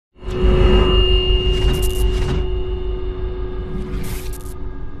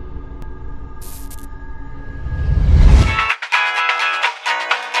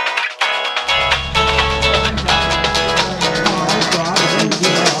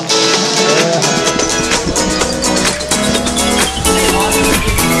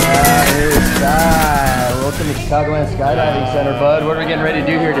Chicagoland Skydiving Center, bud. What are we getting ready to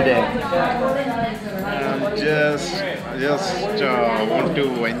do here today? Just want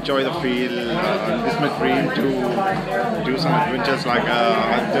to enjoy the feel. This is my dream to do some adventures like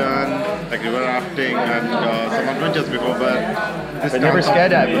I've done, like river rafting and some adventures before, but never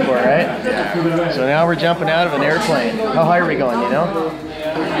skydived before, right? Yeah. So now we're jumping out of an airplane. How high are we going, you know?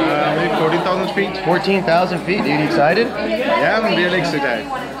 Maybe 14,000 feet. 14,000 feet, dude. You excited? Yeah, I'm really excited.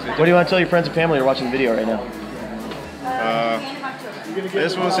 What do you want to tell your friends and family who are watching the video right now? I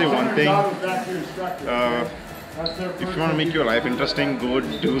just want to say one thing. If you want to make your life interesting, go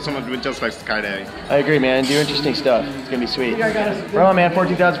do some adventures like skydiving. I agree, man. Do interesting stuff. It's going to be sweet. Bro, on, man.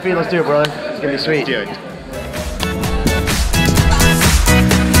 14,000 feet. Let's do it, brother. It's going to be sweet. Let's do it.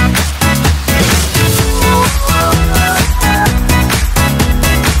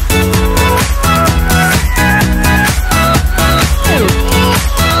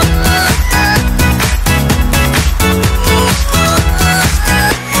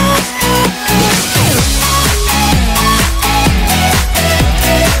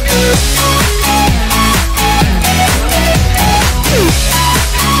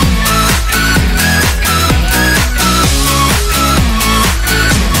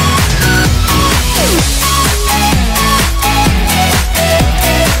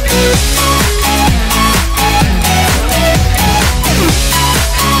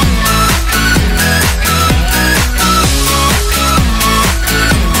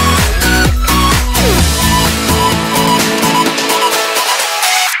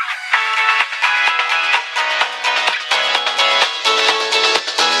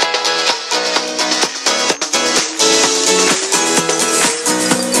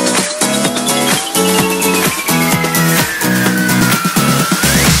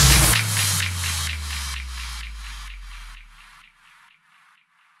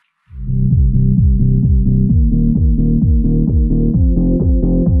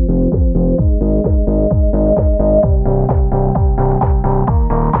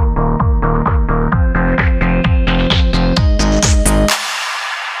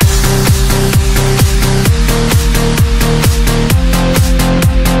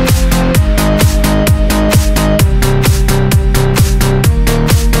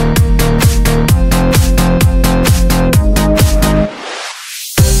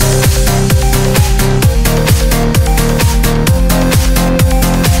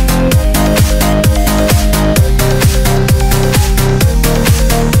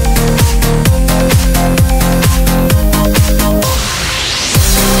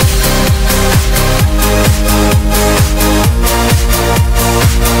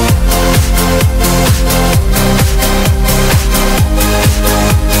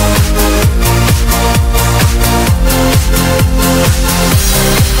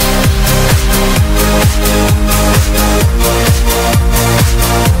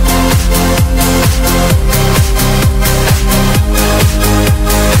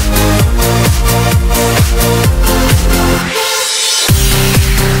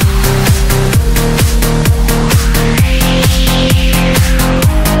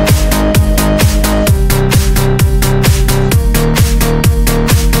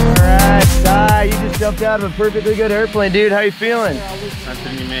 Jumped out of a perfectly good airplane, dude. How you feeling? I'm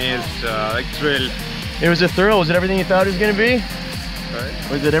feeling amazed, like thrilled. It was a thrill. Was it everything you thought it was going to be? Right?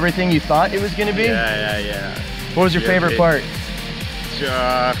 Was it everything you thought it was going to be? Yeah. What was your favorite part?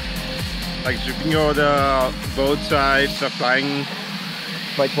 Like dripping over the both sides, flying.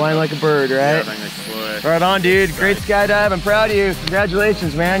 Like flying like a bird, right? Yeah, flying like a bird. Right on, dude. Great skydive. I'm proud of you.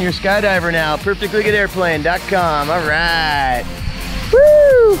 Congratulations, man. You're a skydiver now. PerfectlygoodAirplane.com. All right.